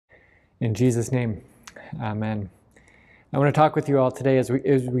In Jesus' name, amen. I want to talk with you all today as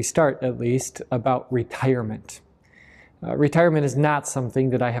we start, at least, about retirement. Retirement is not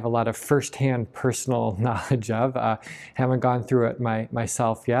something that I have a lot of firsthand personal knowledge of. Haven't gone through it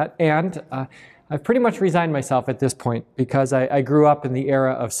myself yet. And I've pretty much resigned myself at this point because I grew up in the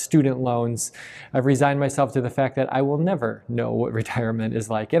era of student loans. I've resigned myself to the fact that I will never know what retirement is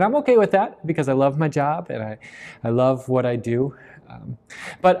like. And I'm okay with that because I love my job and I love what I do.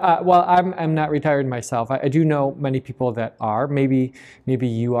 But while I'm not retired myself, I do know many people that are. Maybe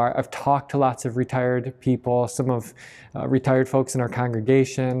you are. I've talked to lots of retired people. Some of retired folks in our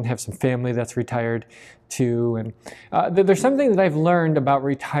congregation have some family that's retired too. And there's something that I've learned about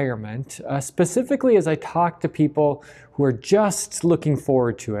retirement, specifically as I talk to people who are just looking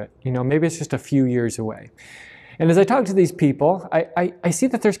forward to it. You know, maybe it's just a few years away. And as I talk to these people, I see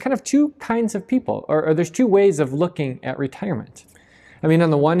that there's kind of two kinds of people, or there's two ways of looking at retirement. I mean,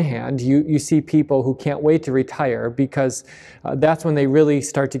 on the one hand, you see people who can't wait to retire because that's when they really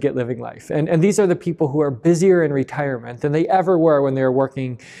start to get living life. And these are the people who are busier in retirement than they ever were when they were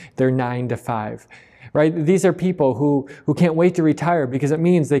working their 9 to 5. Right? These are people who can't wait to retire because it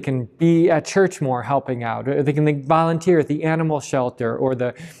means they can be at church more helping out, or they can volunteer at the animal shelter or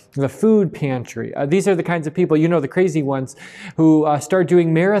the food pantry. These are the kinds of people, you know, the crazy ones who start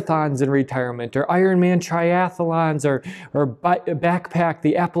doing marathons in retirement, or Ironman triathlons, or backpack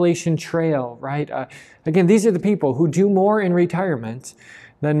the Appalachian Trail, right? Again, these are the people who do more in retirement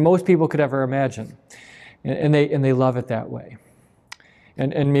than most people could ever imagine. And they love it that way.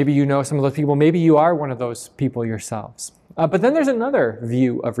 And maybe you know some of those people. Maybe you are one of those people yourselves. But then there's another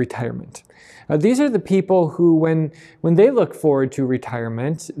view of retirement. These are the people who, when they look forward to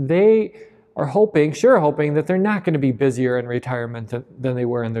retirement, they are hoping that they're not going to be busier in retirement than they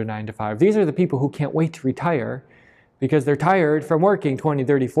were in their 9 to 5. These are the people who can't wait to retire because they're tired from working 20,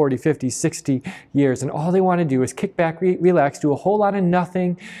 30, 40, 50, 60 years. And all they want to do is kick back, relax, do a whole lot of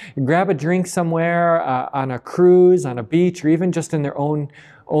nothing, grab a drink somewhere, on a cruise, on a beach, or even just in their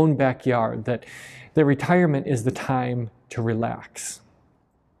own backyard. That the retirement is the time to relax.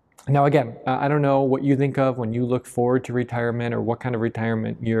 Now again, I don't know what you think of when you look forward to retirement or what kind of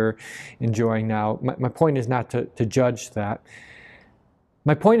retirement you're enjoying now. My point is not to judge that.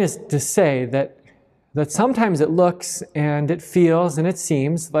 My point is to say that sometimes it looks and it feels and it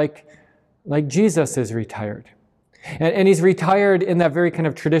seems like Jesus is retired. And he's retired in that very kind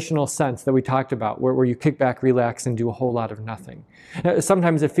of traditional sense that we talked about, where you kick back, relax, and do a whole lot of nothing.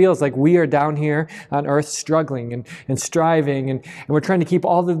 Sometimes it feels like we are down here on earth struggling and striving, and we're trying to keep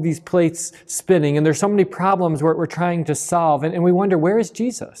all of these plates spinning, and there's so many problems we're trying to solve, and we wonder, where is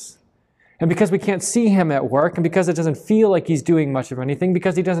Jesus? And because we can't see him at work, and because it doesn't feel like he's doing much of anything,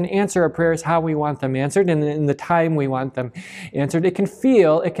 because he doesn't answer our prayers how we want them answered and in the time we want them answered, it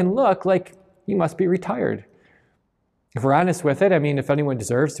can look like he must be retired. If we're honest with it, I mean, if anyone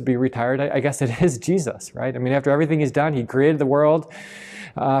deserves to be retired, I guess it is Jesus, right? I mean, after everything he's done, he created the world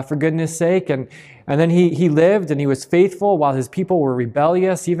for goodness sake, and then he lived and he was faithful while his people were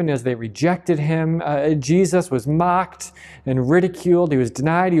rebellious, even as they rejected him. Jesus was mocked and ridiculed. He was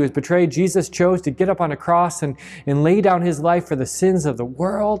denied. He was betrayed. Jesus chose to get up on a cross and lay down his life for the sins of the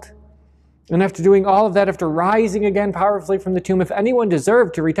world. And after doing all of that, after rising again powerfully from the tomb, if anyone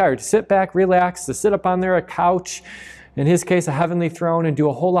deserved to retire, to sit back, relax, to sit up on a couch, in his case, a heavenly throne, and do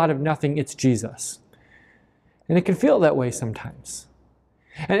a whole lot of nothing, it's Jesus. And it can feel that way sometimes.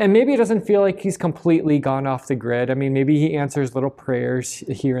 And maybe it doesn't feel like he's completely gone off the grid. I mean, maybe he answers little prayers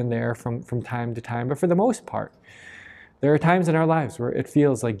here and there from time to time. But for the most part, there are times in our lives where it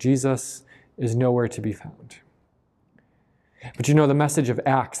feels like Jesus is nowhere to be found. But you know, the message of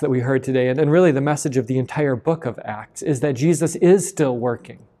Acts that we heard today, and really the message of the entire book of Acts, is that Jesus is still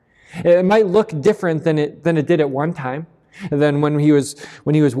working. It might look different than it did at one time, than when he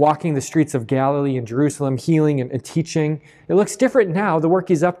was walking the streets of Galilee and Jerusalem, healing and teaching. It looks different now. The work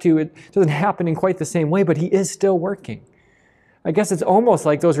he's up to, it doesn't happen in quite the same way, but he is still working. I guess it's almost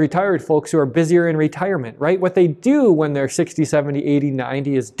like those retired folks who are busier in retirement, right? What they do when they're 60, 70, 80,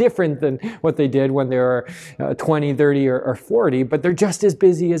 90 is different than what they did when they were 20, 30, or 40, but they're just as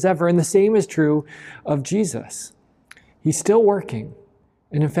busy as ever. And the same is true of Jesus. He's still working.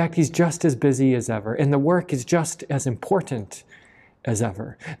 And in fact, he's just as busy as ever. And the work is just as important as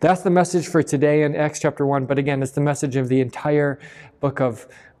ever. That's the message for today in Acts chapter 1. But again, it's the message of the entire book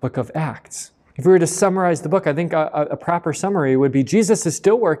of Acts. If we were to summarize the book, I think a proper summary would be Jesus is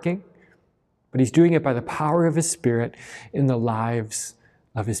still working, but he's doing it by the power of his Spirit in the lives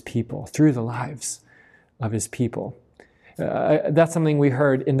of his people, through the lives of his people. That's something we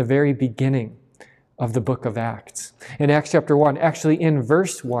heard in the very beginning of the book of Acts. In Acts chapter 1, actually in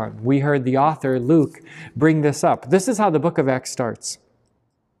verse 1, we heard the author, Luke, bring this up. This is how the book of Acts starts.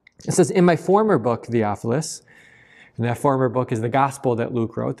 It says, "In my former book, Theophilus," and that former book is the gospel that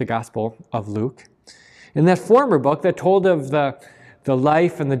Luke wrote, the Gospel of Luke. In that former book that told of the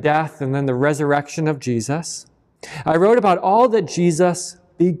life and the death and then the resurrection of Jesus, I wrote about all that Jesus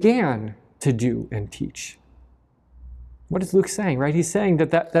began to do and teach. What is Luke saying, right? He's saying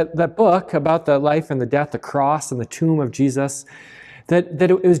that book about the life and the death, the cross and the tomb of Jesus, that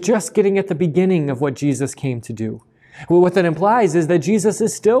it was just getting at the beginning of what Jesus came to do. Well, what that implies is that Jesus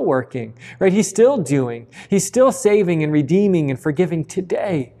is still working, right? He's still doing. He's still saving and redeeming and forgiving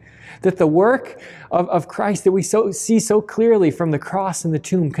today. That the work of Christ that we see so clearly from the cross and the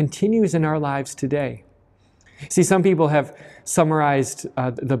tomb continues in our lives today. See, some people have summarized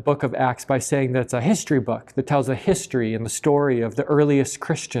the book of Acts by saying that it's a history book that tells a history and the story of the earliest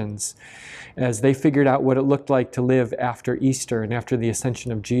Christians as they figured out what it looked like to live after Easter and after the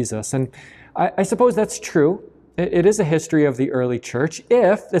ascension of Jesus. And I suppose that's true. It is a history of the early church.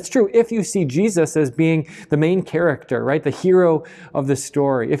 That's true, if you see Jesus as being the main character, right? The hero of the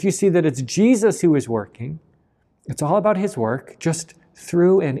story. If you see that it's Jesus who is working, it's all about his work, just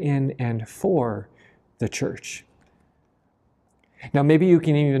through and in and for the church. Now, maybe you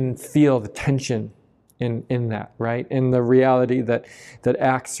can even feel the tension in that, right? In the reality that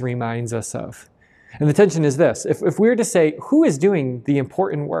Acts reminds us of. And the tension is this. If we were to say, who is doing the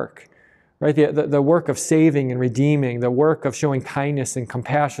important work? Right, the work of saving and redeeming, the work of showing kindness and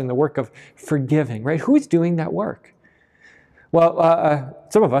compassion, the work of forgiving, right? Who's doing that work? Well,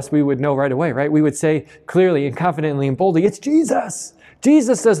 some of us, we would know right away, right? We would say clearly and confidently and boldly, it's Jesus.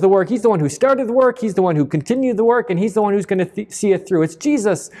 Jesus does the work. He's the one who started the work. He's the one who continued the work, and he's the one who's going to see it through. It's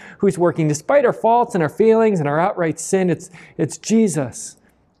Jesus who's working despite our faults and our failings and our outright sin. It's Jesus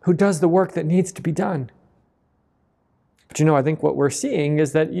who does the work that needs to be done. But I think what we're seeing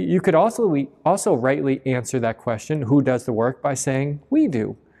is that you could also rightly answer that question, who does the work, by saying we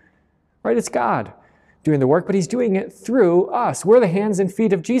do. Right? It's God doing the work, but he's doing it through us. We're the hands and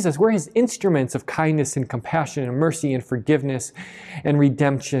feet of Jesus. We're his instruments of kindness and compassion and mercy and forgiveness and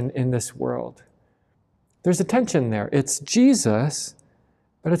redemption in this world. There's a tension there. It's Jesus,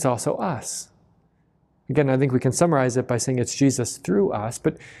 but it's also us. Again, I think we can summarize it by saying it's Jesus through us,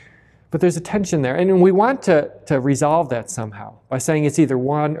 but there's a tension there. And we want to resolve that somehow by saying it's either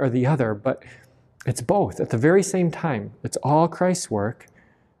one or the other, but it's both at the very same time. It's all Christ's work,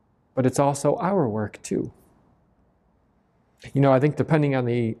 but it's also our work too. I think depending on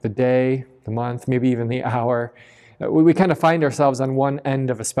the day, the month, maybe even the hour, we kind of find ourselves on one end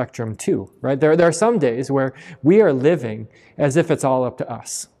of a spectrum too, right? There are some days where we are living as if it's all up to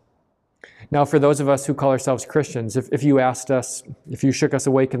us. Now, for those of us who call ourselves Christians, if you asked us, if you shook us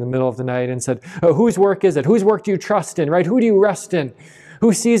awake in the middle of the night and said, oh, whose work is it? Whose work do you trust in, right? Who do you rest in?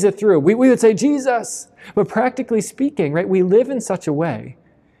 Who sees it through? We would say Jesus. But practically speaking, right, we live in such a way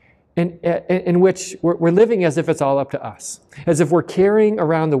in which we're living as if it's all up to us, as if we're carrying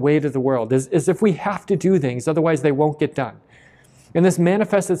around the weight of the world, as if we have to do things, otherwise they won't get done. And this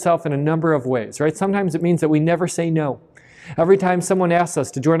manifests itself in a number of ways, right? Sometimes it means that we never say no. Every time someone asks us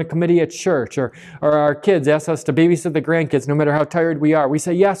to join a committee at church or our kids ask us to babysit the grandkids, no matter how tired we are, we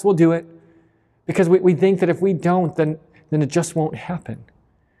say, yes, we'll do it. Because we think that if we don't, then it just won't happen.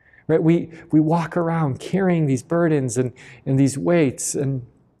 Right? We walk around carrying these burdens and these weights. And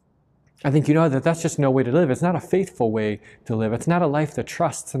I think that that's just no way to live. It's not a faithful way to live. It's not a life that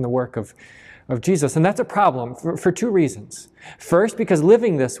trusts in the work of Jesus. And that's a problem for two reasons. First, because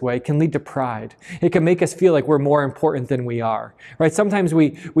living this way can lead to pride. It can make us feel like we're more important than we are. Right? Sometimes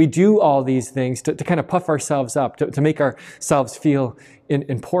we do all these things to kind of puff ourselves up, to make ourselves feel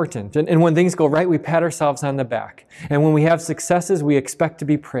important. And when things go right, we pat ourselves on the back. And when we have successes, we expect to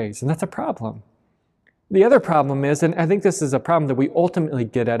be praised. And that's a problem. The other problem is, and I think this is a problem that we ultimately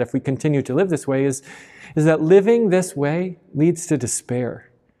get at if we continue to live this way, is that living this way leads to despair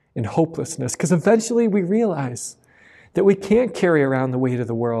and hopelessness, because eventually we realize that we can't carry around the weight of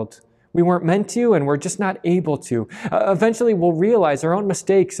the world. We weren't meant to, and we're just not able to. Eventually we'll realize our own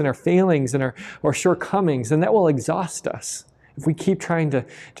mistakes and our failings and our shortcomings, and that will exhaust us if we keep trying to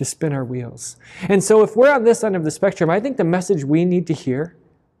spin our wheels. And so if we're on this end of the spectrum, I think the message we need to hear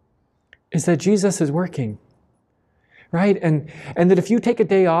is that Jesus is working, right? And that if you take a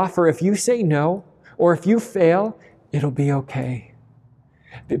day off, or if you say no, or if you fail, it'll be okay.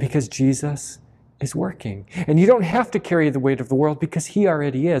 Because Jesus is working. And you don't have to carry the weight of the world because he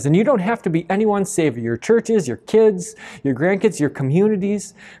already is. And you don't have to be anyone's savior, your churches, your kids, your grandkids, your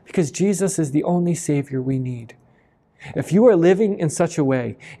communities, because Jesus is the only savior we need. if you are living in such a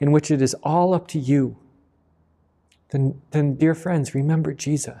way in which it is all up to you, then dear friends, remember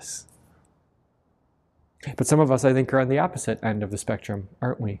Jesus. But some of us, I think, are on the opposite end of the spectrum,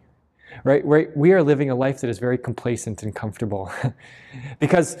 aren't we? Right? We are living a life that is very complacent and comfortable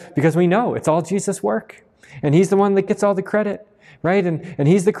because we know it's all Jesus' work, and He's the one that gets all the credit, right? And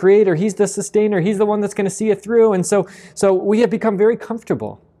He's the creator, He's the sustainer, He's the one that's going to see it through. And so we have become very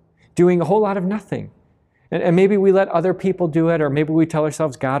comfortable doing a whole lot of nothing. And maybe we let other people do it, or maybe we tell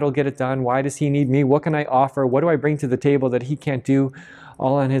ourselves, God will get it done. Why does He need me? What can I offer? What do I bring to the table that He can't do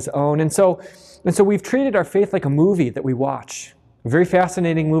all on His own? And so we've treated our faith like a movie that we watch. A very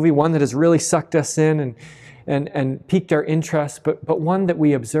fascinating movie, one that has really sucked us in and piqued our interest, but one that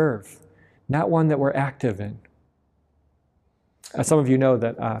we observe, not one that we're active in. Some of you know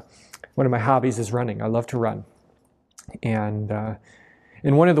that one of my hobbies is running. I love to run. And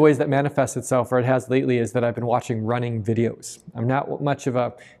one of the ways that manifests itself, or it has lately, is that I've been watching running videos. I'm not much of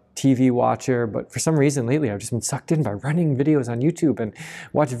a TV watcher, but for some reason lately I've just been sucked in by running videos on YouTube and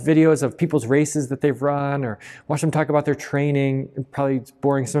watch videos of people's races that they've run, or watch them talk about their training. Probably it's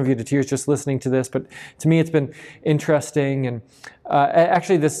boring some of you to tears just listening to this, but to me it's been interesting. And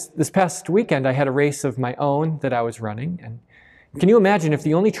actually this past weekend I had a race of my own that I was running. And can you imagine if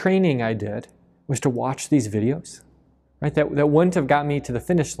the only training I did was to watch these videos? Right? That wouldn't have got me to the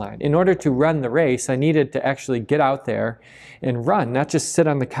finish line. In order to run the race, I needed to actually get out there and run, not just sit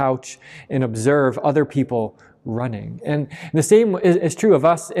on the couch and observe other people running. And the same is true of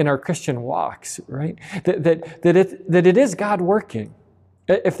us in our Christian walks, right? That it is God working.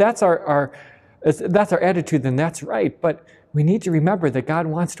 If that's our attitude, then that's right. But we need to remember that God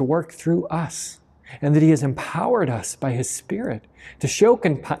wants to work through us, and that He has empowered us by His Spirit to show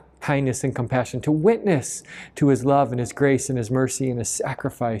kindness and compassion, to witness to His love and His grace and His mercy and His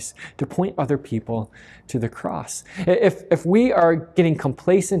sacrifice, to point other people to the cross. If we are getting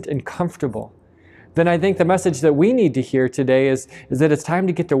complacent and comfortable, then I think the message that we need to hear today is that it's time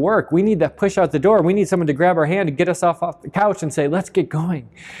to get to work. We need that push out the door. We need someone to grab our hand and get us off the couch and say, let's get going.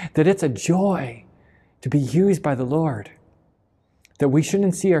 That it's a joy to be used by the Lord. That we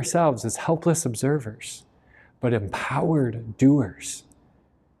shouldn't see ourselves as helpless observers, but empowered doers.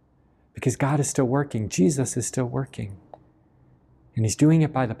 Because God is still working. Jesus is still working. And He's doing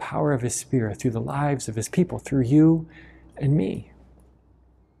it by the power of His Spirit through the lives of His people, through you and me.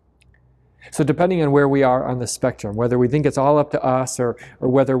 So depending on where we are on the spectrum, whether we think it's all up to us or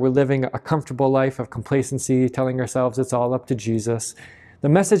whether we're living a comfortable life of complacency, telling ourselves it's all up to Jesus, the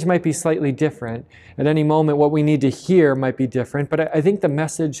message might be slightly different. At any moment, what we need to hear might be different, but I think the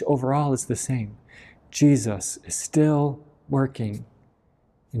message overall is the same. Jesus is still working.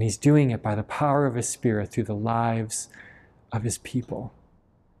 And He's doing it by the power of His Spirit through the lives of His people.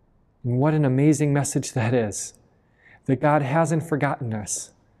 And what an amazing message that is. That God hasn't forgotten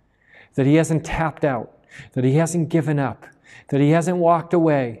us. That He hasn't tapped out. That He hasn't given up. That He hasn't walked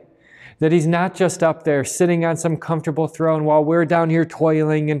away. That He's not just up there sitting on some comfortable throne while we're down here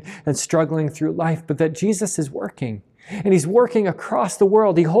toiling and struggling through life, but that Jesus is working. And He's working across the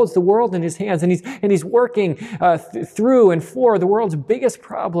world. He holds the world in His hands, and He's working through and for the world's biggest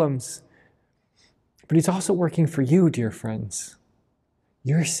problems. But He's also working for you, dear friends.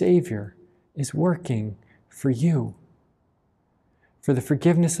 Your Savior is working for you, for the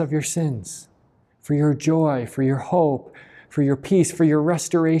forgiveness of your sins, for your joy, for your hope, for your peace, for your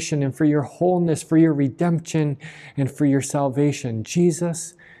restoration, and for your wholeness, for your redemption, and for your salvation.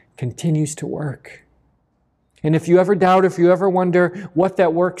 Jesus continues to work. And if you ever doubt, if you ever wonder what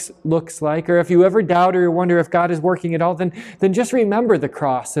that looks like, or if you ever doubt or wonder if God is working at all, then just remember the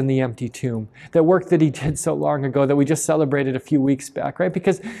cross and the empty tomb, that work that He did so long ago that we just celebrated a few weeks back, right?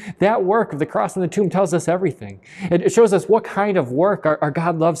 Because that work of the cross and the tomb tells us everything. It shows us what kind of work our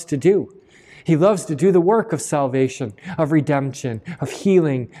God loves to do. He loves to do the work of salvation, of redemption, of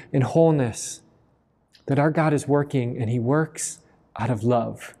healing and wholeness. That our God is working, and He works out of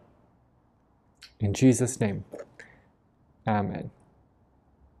love. In Jesus' name, amen.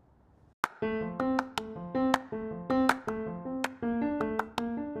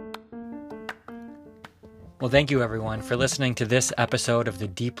 Well, thank you, everyone, for listening to this episode of the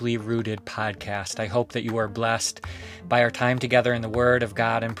Deeply Rooted podcast. I hope that you are blessed by our time together in the Word of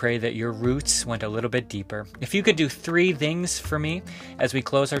God, and pray that your roots went a little bit deeper. If you could do 3 things for me as we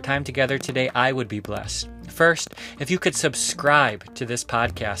close our time together today, I would be blessed. first, if you could subscribe to this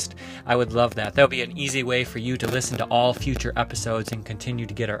podcast, I would love that. That would be an easy way for you to listen to all future episodes and continue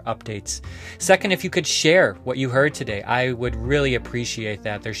to get our updates. Second, if you could share what you heard today, I would really appreciate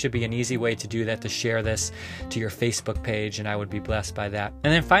that. There should be an easy way to do that, to share this to your Facebook page, and I would be blessed by that.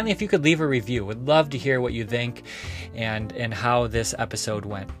 And then finally, if you could leave a review, would love to hear what you think and how this episode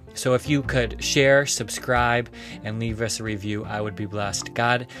went. So if you could share, subscribe, and leave us a review, I would be blessed.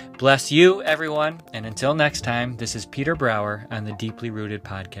 God bless you, everyone. And until next time, this is Peter Brower on the Deeply Rooted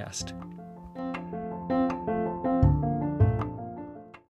Podcast.